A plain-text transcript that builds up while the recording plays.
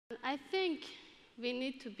I think we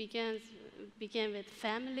need to begin with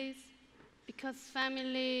families, because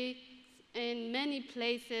families in many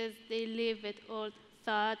places, they live with old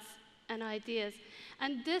thoughts and ideas.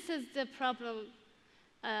 And this is the problem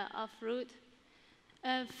of root.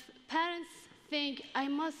 Parents think, I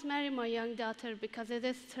must marry my young daughter because it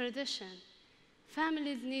is tradition.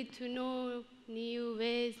 Families need to know new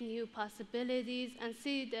ways, new possibilities, and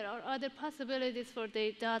see there are other possibilities for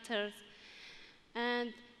their daughters.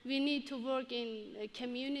 And we need to work in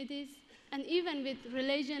communities and even with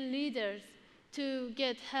religion leaders to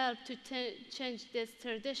get help to change this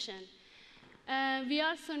tradition. We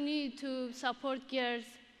also need to support girls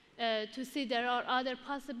to see there are other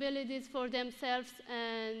possibilities for themselves,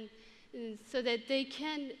 and so that they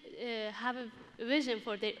can have a vision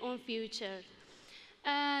for their own future.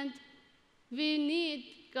 And we need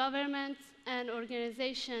governments and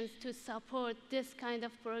organizations to support this kind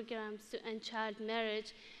of programs to end child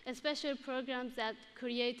marriage, especially programs that are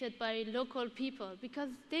created by local people, because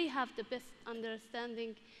they have the best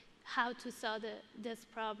understanding how to solve this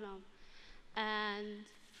problem. And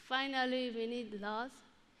finally, we need laws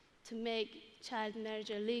to make child marriage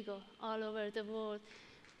illegal all over the world.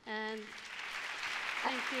 And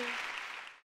thank you.